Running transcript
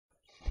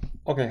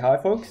Okay, hi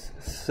folks.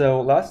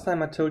 So last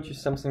time I told you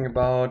something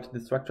about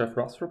the structure of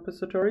ROS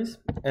repositories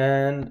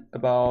and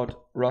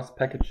about ROS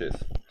packages.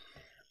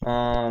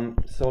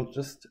 So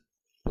just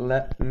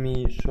let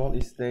me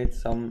shortly state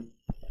some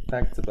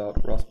facts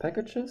about ROS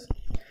packages.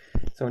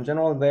 So in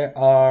general, they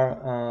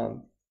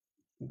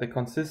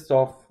consist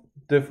of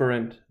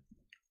different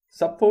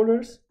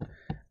subfolders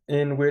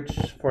in which,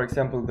 for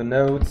example, the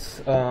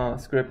nodes,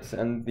 scripts,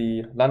 and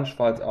the lunch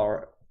files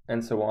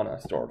and so on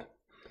are stored.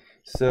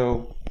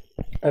 So,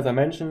 as I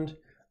mentioned,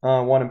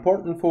 one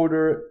important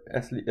folder,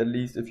 at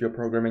least if you're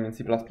programming in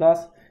C++,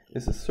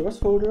 is a source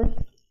folder.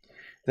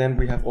 Then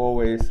we have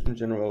always, in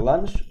general,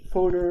 lunch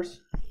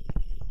folders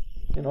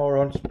in our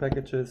launch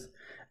packages.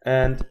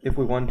 And if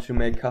we want to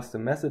make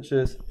custom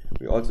messages,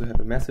 we also have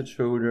a message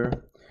folder.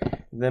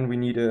 Then we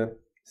need a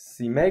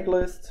CMake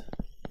list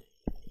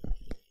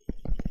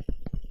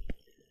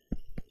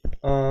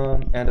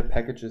and a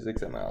packages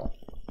XML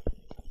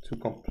to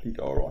complete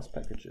our ROS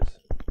packages.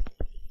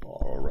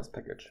 Or ROS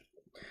package.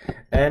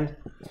 And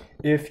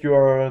if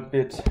you're a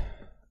bit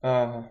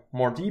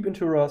more deep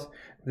into ROS,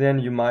 then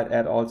you might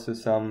add also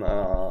some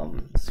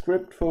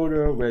script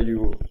folder where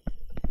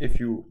if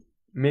you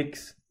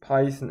mix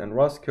Python and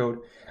ROS code,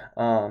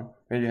 where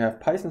you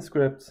have Python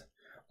scripts.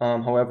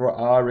 However,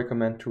 I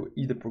recommend to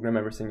either program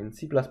everything in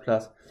C++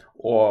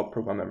 or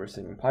program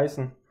everything in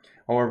Python.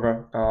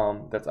 However,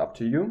 that's up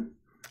to you.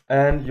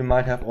 And you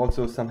might have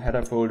also some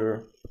header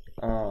folder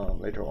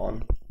later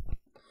on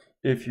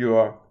if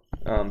your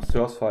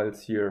source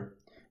files here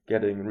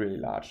getting really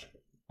large.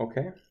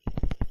 Okay,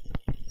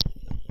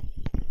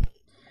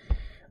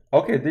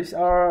 these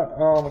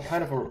are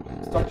kind of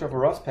a structure of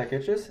ROS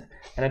packages,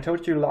 and I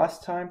told you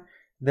last time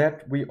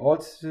that we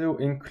also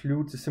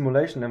include the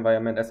simulation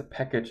environment as a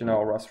package in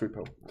our ROS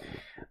repo.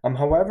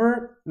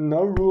 However,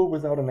 no rule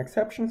without an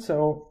exception.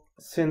 So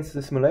since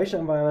the simulation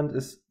environment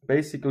is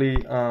basically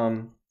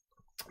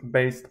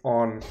based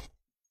on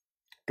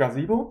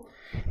Gazebo,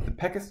 the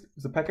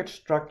package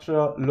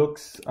structure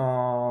looks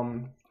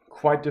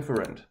quite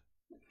different.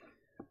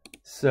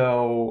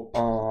 So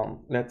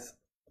let's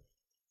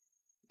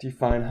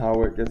define how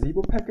a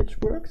Gazebo package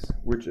works,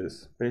 which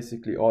is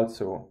basically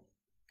also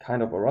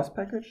kind of a ROS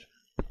package,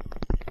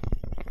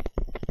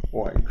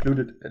 or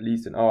included at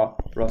least in our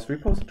ROS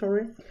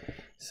repository.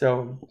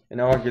 So in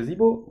our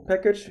Gazebo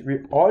package, we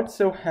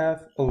also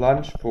have a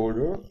lunch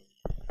folder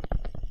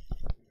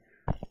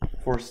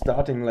for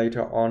starting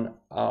later on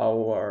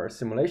our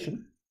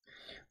simulation.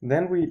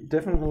 Then we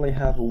definitely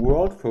have a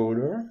worlds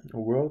folder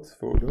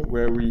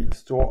where we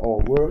store our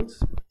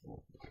worlds.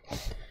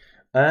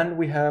 And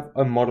we have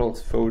a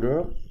models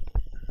folder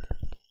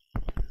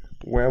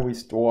where we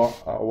store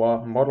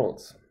our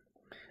models.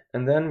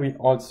 And then we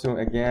also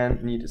again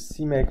need a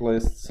CMake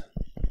list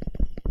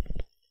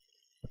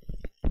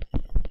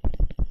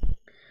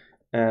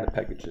and a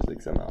packages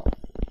XML.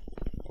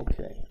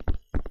 Okay.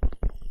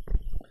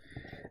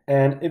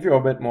 And if you're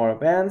a bit more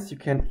advanced, you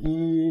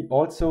can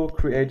also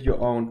create your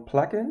own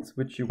plugins,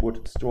 which you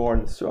would store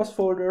in the source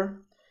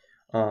folder.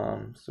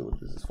 So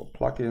this is for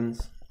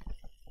plugins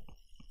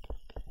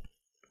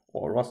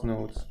or ROS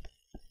nodes.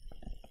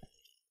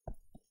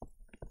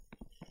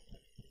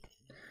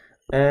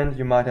 And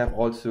you might have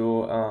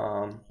also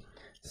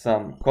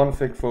some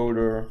config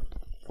folder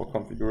for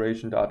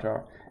configuration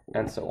data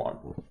and so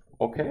on.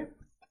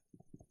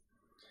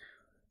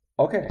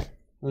 Okay,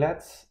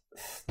 let's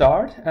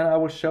start, and I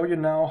will show you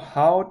now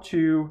how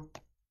to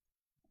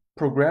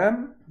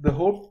program the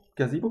whole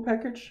Gazebo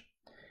package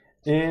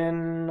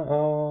in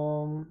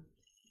how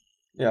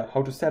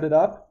to set it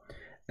up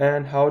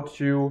and how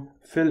to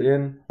fill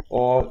in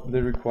all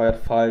the required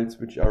files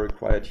which are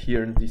required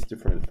here in these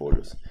different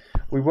folders.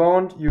 We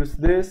won't use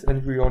this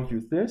and we won't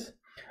use this.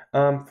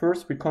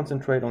 First we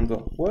concentrate on the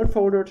world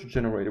folder to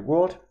generate a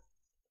world.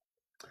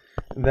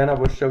 And then I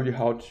will show you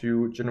how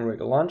to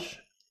generate a lunch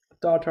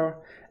data,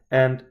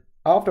 and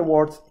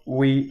afterwards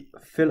we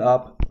fill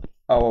up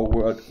our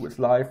world with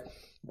life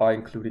by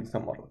including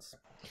some models.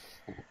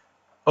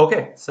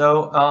 Okay,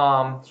 so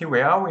here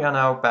we are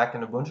now back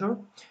in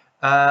Ubuntu,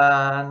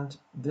 and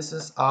this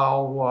is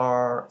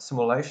our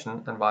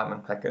simulation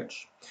environment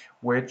package,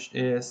 which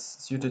is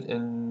suited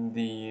in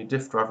the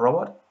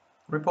diff-drive-robot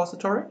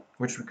repository,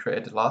 which we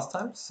created last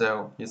time.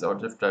 So here's our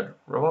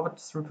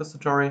diff-drive-robots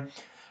repository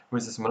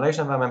with the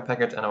simulation environment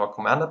package and our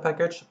commander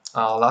package.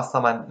 Last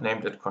time I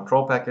named it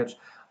control package.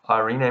 I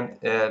renamed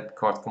it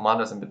because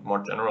commander is a bit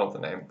more general, the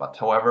name, but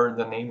however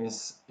the name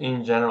is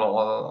in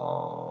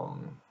general,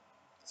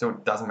 so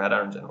it doesn't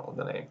matter in general,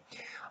 the name.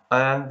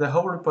 And the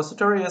whole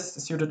repository is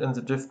suited in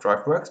the diff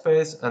drive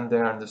workspace, and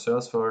there in the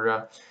source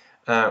folder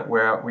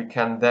where we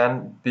can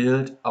then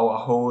build our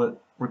whole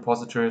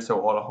repository, so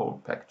all our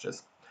whole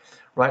packages.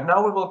 Right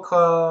now we will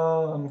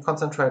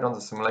concentrate on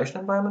the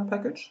simulation environment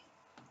package.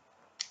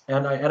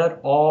 And I added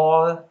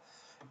all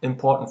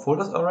important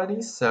folders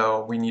already.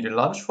 So we need a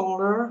lunch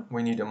folder,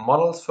 we need a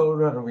models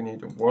folder, and we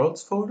need a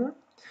worlds folder.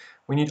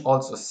 We need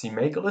also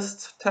CMake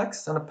list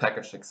text and a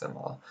package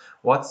XML.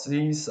 What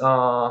these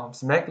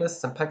CMake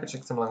lists and package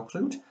XML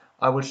include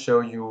I will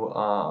show you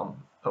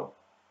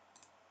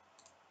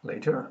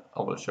later.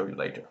 I will show you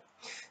later.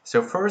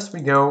 So first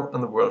we go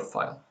on the world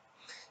file.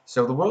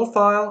 So the world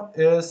file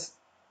is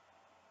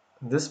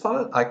this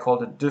file. I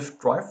called it diff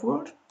drive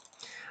world,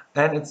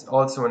 and it's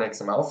also an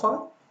XML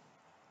file,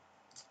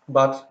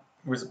 but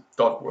with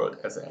 .world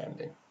as an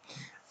ending.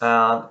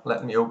 And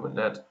let me open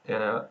it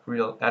in a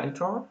real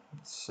editor.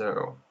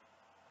 So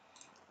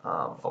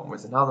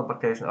with another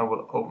application, I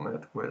will open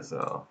it with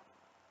a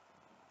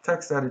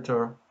text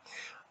editor,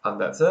 and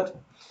that's it.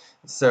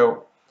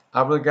 So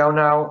I will go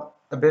now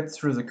a bit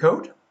through the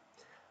code.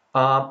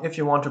 If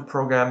you want to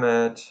program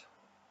it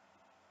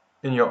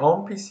in your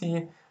own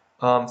PC,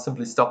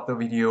 simply stop the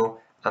video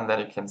and then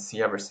you can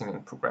see everything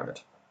and program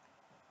it.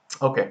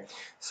 Okay,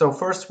 so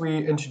first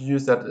we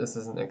introduce that this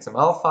is an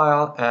XML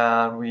file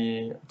and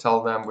we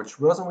tell them which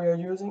version we are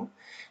using.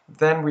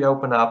 Then we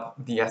open up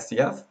the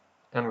SDF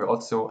and we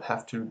also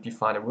have to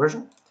define a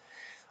version.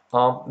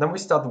 Then we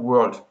start the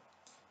world.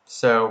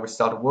 So we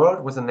start a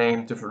world with the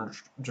name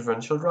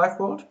differential drive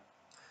world.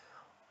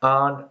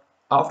 And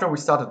after we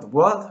started the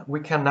world,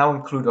 we can now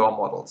include our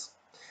models.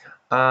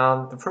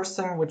 And the first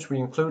thing which we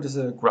include is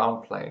a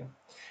ground plane.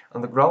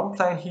 And the ground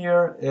plane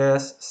here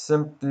is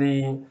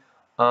simply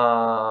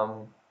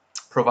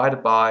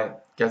provided by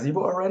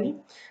Gazebo already,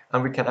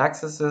 and we can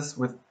access this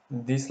with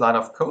this line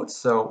of code.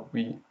 So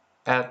we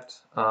add,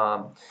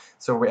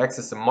 so we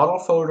access the model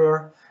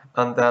folder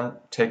and then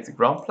take the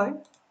ground plane.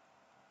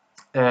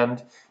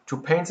 And to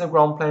paint the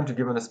ground plane, to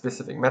give it a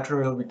specific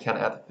material, we can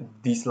add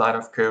this line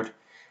of code,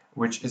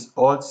 which is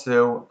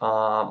also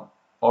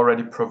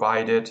already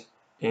provided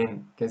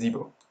in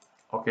Gazebo.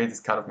 Okay,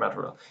 this kind of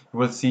material. You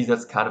will see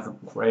that's kind of a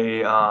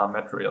gray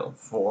material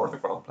for the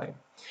ground plane.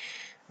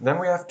 Then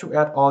we have to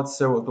add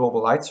also a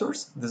global light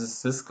source. This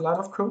is this line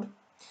of code.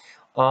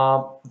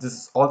 This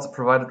is also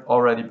provided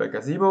already by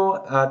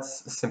Gazebo.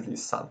 That's simply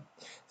sun.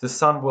 The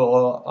sun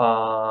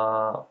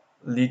will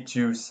lead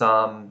to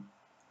some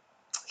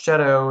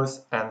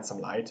shadows and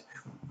some light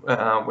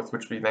with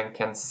which we then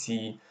can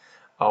see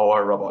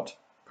our robot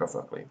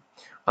perfectly.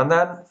 And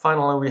then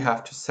finally we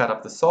have to set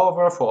up the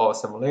solver for our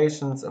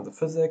simulations and the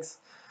physics.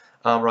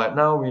 Right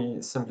now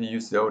we simply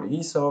use the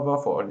ODE solver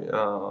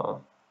for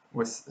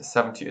with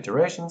 70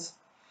 iterations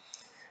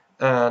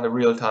and a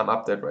real-time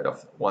update rate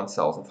of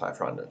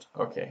 1500.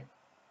 Okay.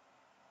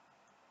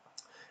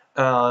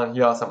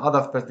 Here are some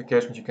other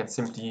specifications. You can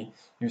simply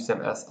use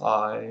them as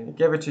I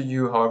gave it to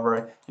you.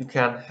 However, you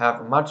can have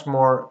a much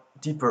more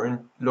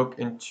deeper look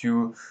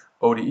into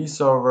ODE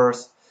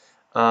solvers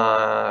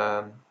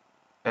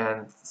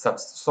and such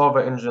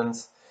solver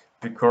engines,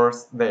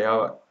 because they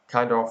are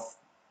kind of,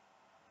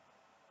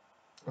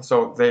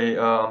 so they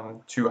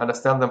to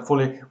understand them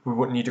fully we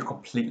would need a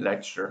complete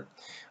lecture.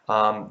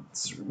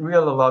 It's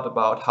real a lot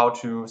about how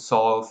to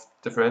solve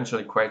differential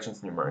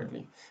equations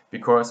numerically,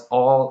 because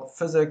all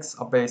physics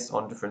are based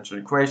on differential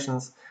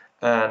equations,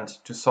 and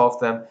to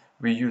solve them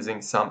we're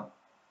using some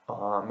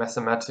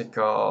mathematical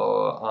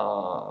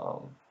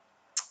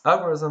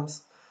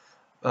algorithms,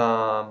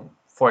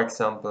 for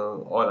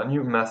example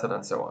Euler-Newton method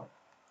and so on.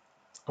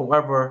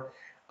 However,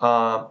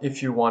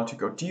 if you want to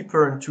go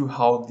deeper into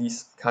how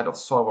this kind of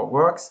solver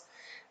works,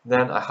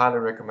 then I highly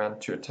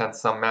recommend to attend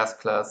some math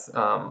class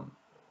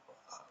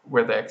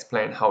where they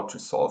explain how to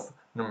solve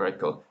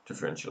numerical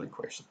differential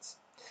equations.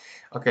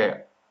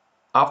 Okay,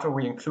 after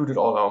we included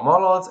all our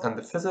models and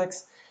the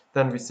physics,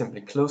 then we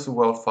simply close the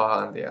world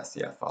file and the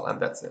SDF file,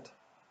 and that's it.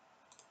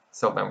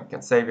 So then we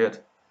can save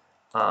it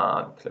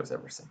and close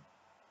everything.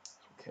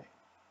 Okay,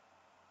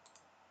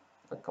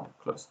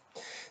 close.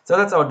 So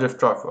that's our diff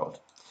drive world.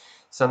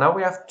 So now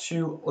we have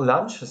to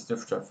launch this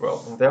diff drive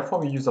world, and therefore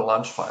we use a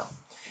launch file.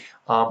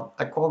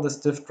 I call this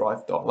diff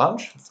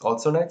drive.launch. It's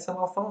also an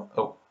XML file.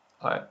 Oh,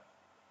 I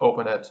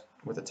open it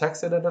with a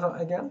text editor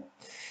again.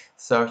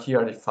 So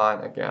here I define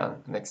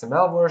again an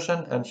XML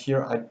version, and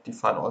here I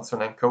define also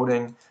an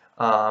encoding.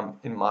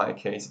 In my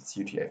case, it's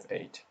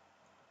UTF-8.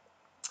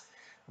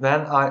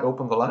 Then I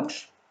open the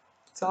launch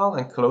file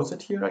and close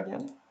it here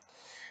again.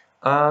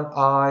 And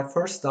I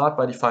first start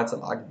by defining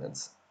some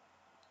arguments.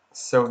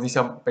 So these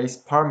are base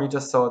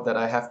parameters, so that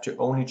I have to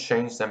only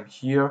change them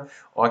here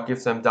or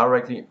give them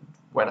directly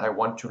when I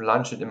want to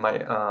launch it in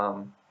my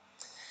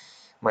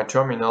my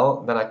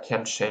terminal. Then I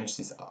can change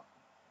these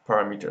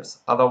parameters.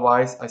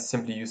 Otherwise, I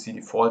simply use the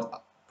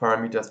default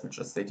parameters which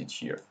are stated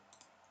here.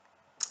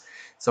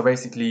 So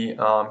basically, here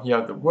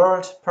are the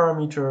world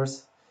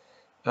parameters.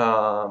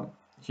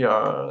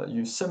 Here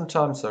use sim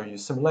time, so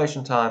use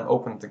simulation time.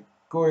 Open the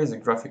GUI, the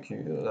graphical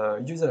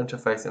user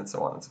interface, and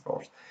so on and so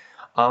forth.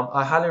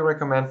 I highly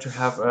recommend to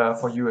have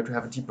for you to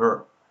have a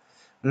deeper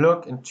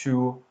look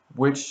into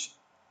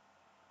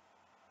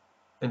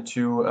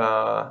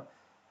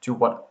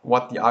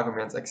what the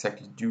arguments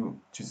exactly do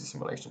to the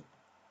simulation.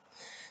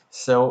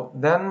 So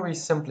then we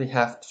simply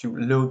have to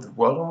load the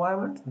world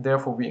environment.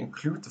 Therefore, we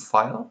include the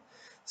file.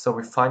 So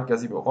we find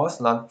Gazebo ROS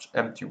launch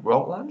empty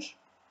world launch.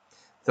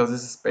 So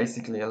this is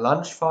basically a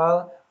launch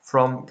file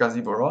from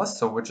Gazebo ROS,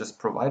 so which is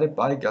provided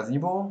by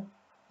Gazebo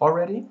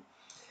already.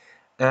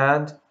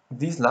 And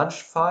this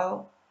launch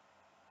file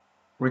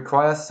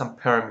requires some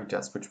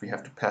parameters which we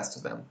have to pass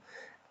to them.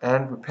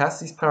 And we pass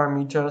these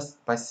parameters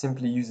by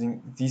simply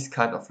using these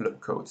kind of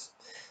codes.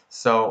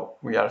 So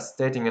we are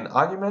stating an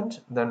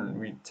argument, then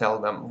we tell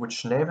them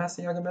which name has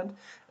the argument,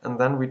 and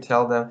then we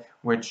tell them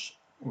which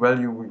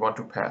value we want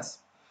to pass.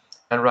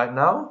 And right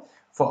now,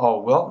 for our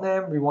world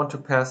name, we want to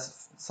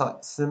pass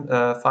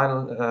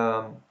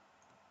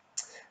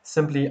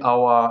simply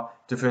our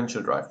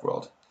differential drive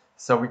world.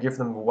 So we give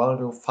them a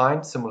value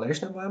find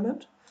simulation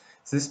environment.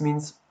 This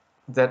means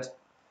that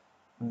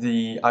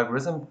the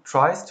algorithm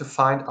tries to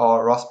find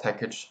our ROS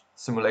package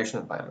simulation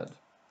environment.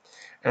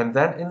 And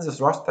then in this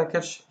ROS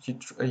package,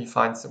 he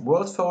finds the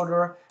world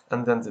folder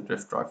and then the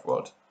diff drive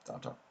world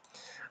data.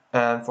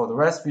 And for the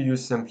rest, we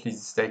use simply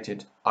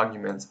stated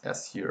arguments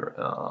as here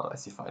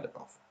specified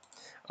above.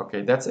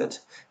 Okay, that's it.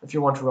 If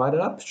you want to write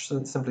it up,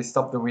 simply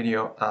stop the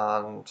video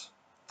and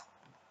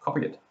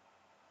copy it.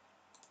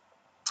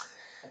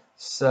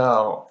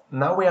 So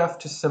now we have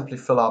to simply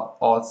fill up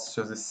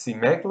also the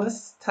CMake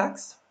list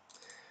text.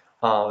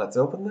 Let's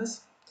open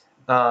this.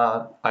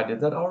 I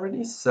did that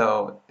already,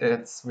 so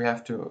we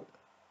have to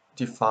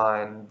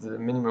define the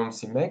minimum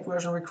CMake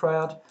version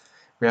required.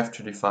 We have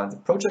to define the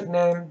project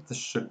name. This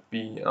should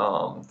be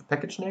the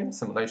package name,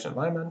 simulation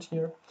environment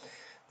here.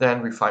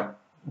 Then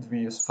we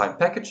use find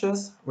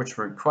packages, which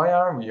we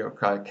require. We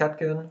require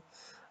Catkin,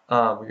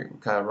 we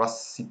require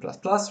Rust C++,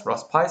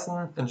 Rust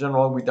Python. In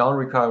general, we don't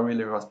require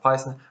really Rust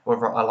Python.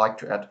 However, I like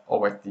to add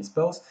always these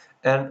both.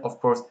 And of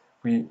course,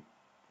 we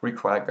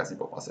require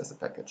Gazebo World as a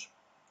package.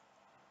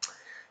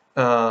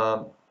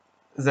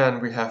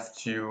 Then we have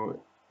to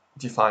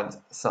define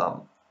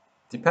some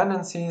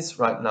dependencies.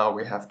 Right now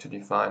we have to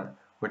define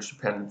which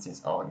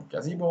dependencies are on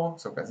Gazebo,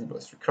 so Gazebo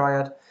is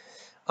required.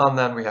 And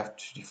then we have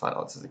to define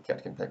also the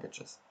Catkin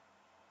packages.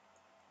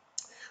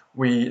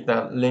 We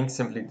then link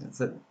simply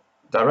the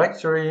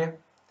directory,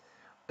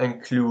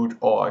 include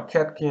our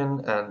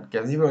Catkin and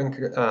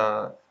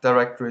Gazebo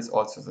directories,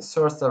 also the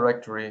source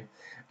directory,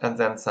 and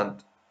then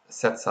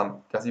set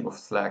some Gazebo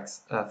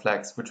flags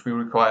which we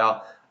require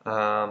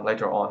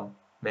later on,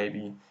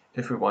 maybe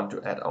if we want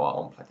to add our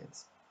own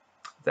plugins.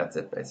 That's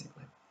it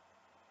basically.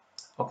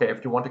 Okay,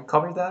 if you want to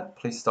copy that,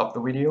 please stop the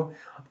video,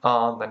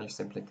 then you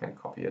simply can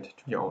copy it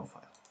to your own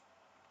file.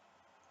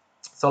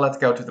 So let's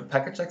go to the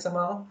package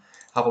XML,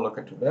 have a look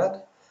into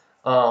that.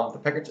 The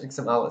package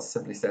XML is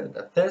simply stated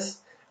as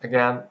this.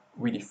 Again,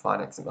 we define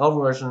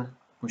XML version.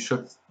 We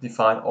should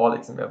define all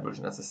XML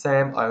version as the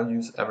same. I'll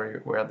use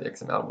everywhere the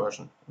XML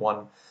version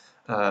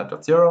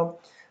 1.0.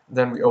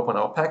 Then we open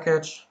our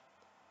package,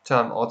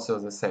 term also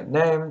the same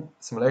name,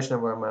 simulation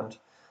environment.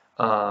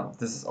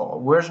 This is our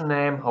version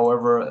name.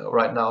 However,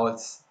 right now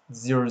it's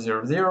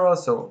 0.0.0.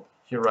 So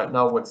here right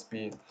now would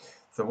be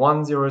the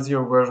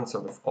 1.0.0 version,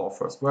 so our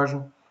first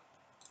version.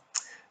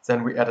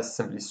 Then we add a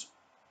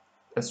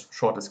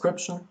short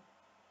description,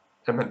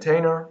 a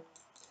maintainer.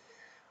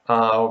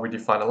 We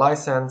define a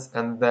license,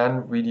 and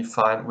then we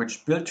define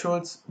which build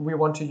tools we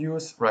want to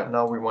use. Right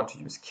now we want to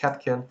use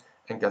Catkin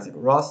and Gazebo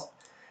ROS.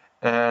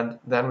 And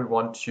then we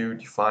want to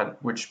define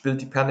which build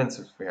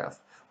dependencies we have.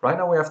 Right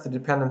now we have the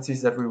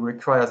dependencies that we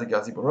require the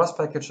Gazebo ROS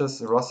packages,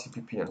 the ROS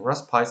CPP and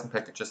ROS Python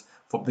packages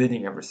for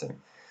building everything.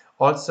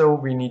 Also,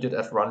 we need it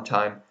at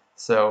runtime,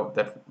 so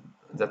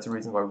that's the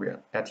reason why we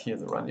add here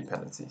the run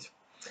dependencies.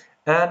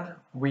 And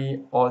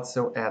we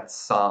also add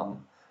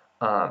some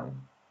plugin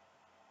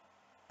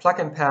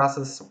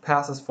passes, so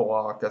passes for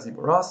our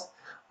Gazebo ROS.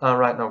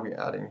 Right now we're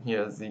adding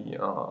here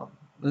the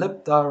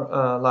lib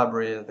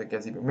library, the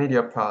Gazebo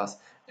media pass,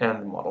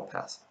 and the model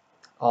pass.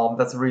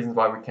 That's the reason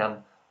why we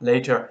can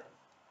later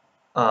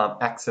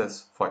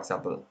access, for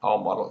example, our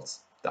models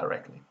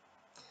directly.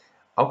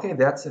 Okay,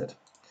 that's it.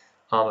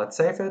 Let's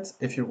save it.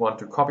 If you want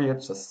to copy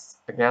it, just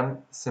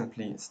again,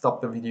 simply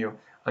stop the video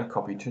and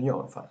copy to your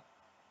own file.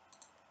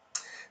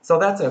 So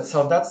that's it.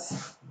 So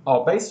that's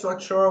our base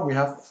structure. We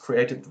have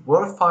created the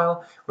world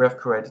file, we have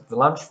created the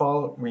launch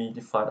file, we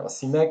defined our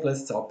CMake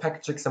lists, our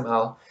package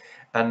XML,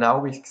 and now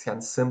we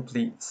can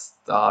simply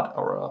start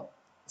our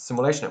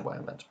simulation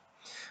environment.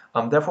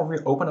 Therefore, we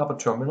open up a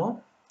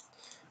terminal.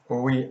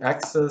 We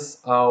access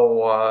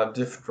our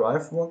diff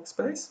drive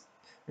workspace.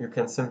 You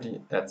can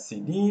simply add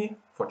cd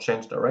for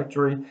change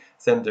directory,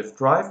 then diff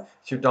drive.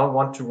 If you don't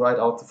want to write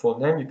out the full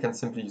name, you can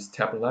simply use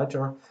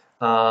tabulator.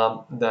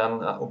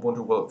 Then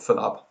Ubuntu will fill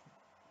up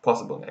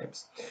possible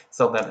names.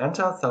 So then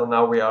enter. So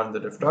now we are in the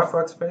diff drive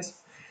workspace.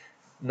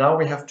 Now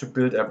we have to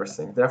build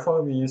everything.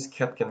 Therefore, we use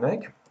catkin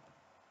make.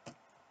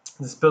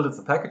 This builds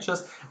the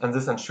packages, and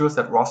this ensures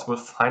that ROS will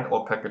find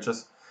all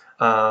packages.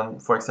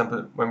 For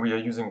example, when we are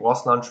using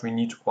ROS launch, we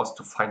need ROS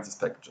to find these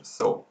packages.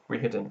 So we're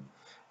hitting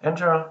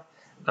enter,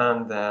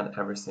 and then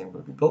everything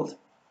will be built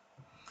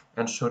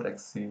and should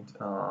exceed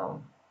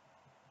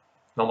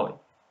normally.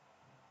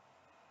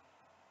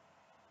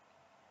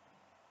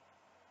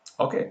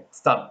 Okay, it's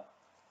done.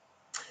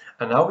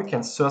 And now we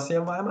can source the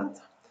environment.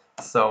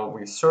 So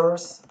we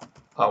source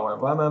our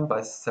environment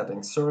by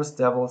setting source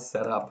devel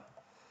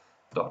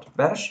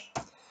setup.bash.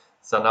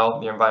 So now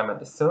the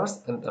environment is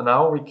sourced, and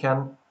now we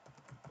can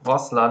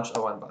ROS launch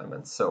our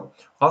environment. So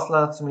ROS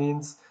launch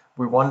means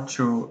we want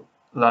to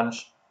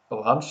launch a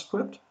launch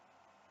script,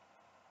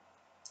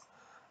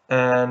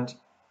 and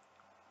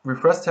we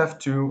first have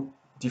to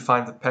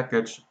define the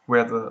package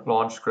where the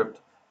launch script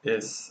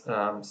is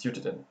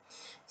suited in.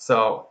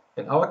 So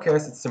in our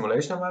case, it's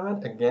simulation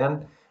environment.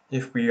 Again,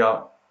 if we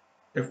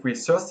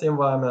search the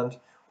environment,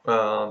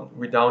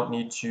 we don't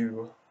need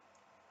to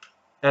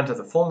enter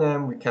the full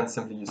name. We can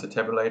simply use a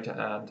tabulator,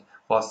 and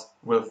ROS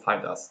will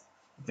find us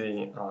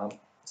the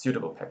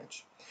suitable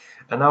package.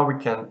 And now we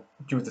can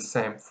do the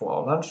same for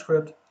our launch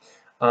script.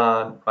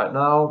 And right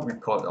now we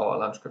called our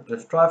launch script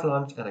diff drive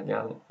launch, and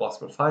again ROS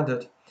will find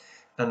it.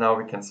 And now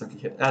we can simply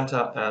hit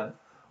enter, and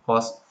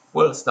ROS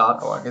will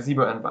start our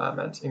Gazebo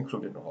environment,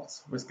 including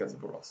ROS, with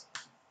Gazebo ROS.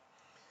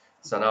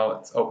 So now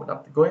let's open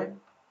up the GUI.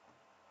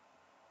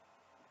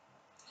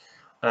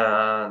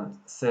 And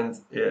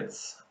since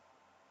it's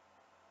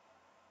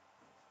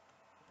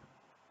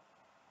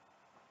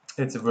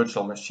a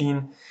virtual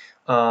machine,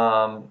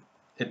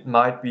 it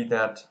might be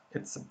that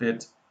it's a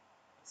bit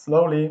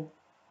slowly.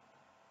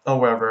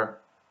 However,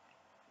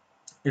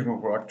 it will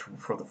work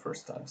for the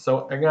first time.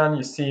 So again,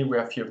 you see we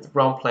have here the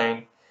ground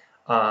plane,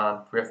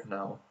 and we have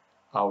now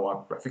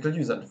our graphical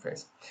user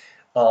interface.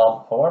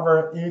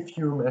 However, if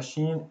your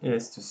machine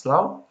is too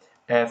slow,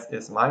 as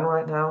is mine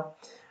right now,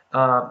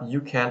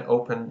 you can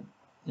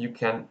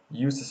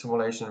use the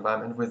simulation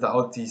environment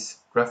without this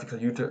graphical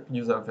user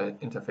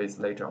interface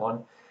later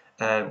on,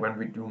 and when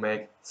we do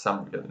make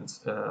some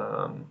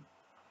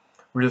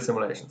real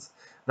simulations.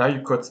 Now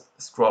you could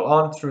scroll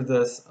on through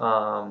this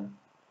and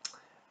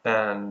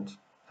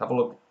have a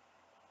look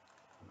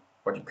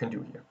what you can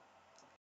do here.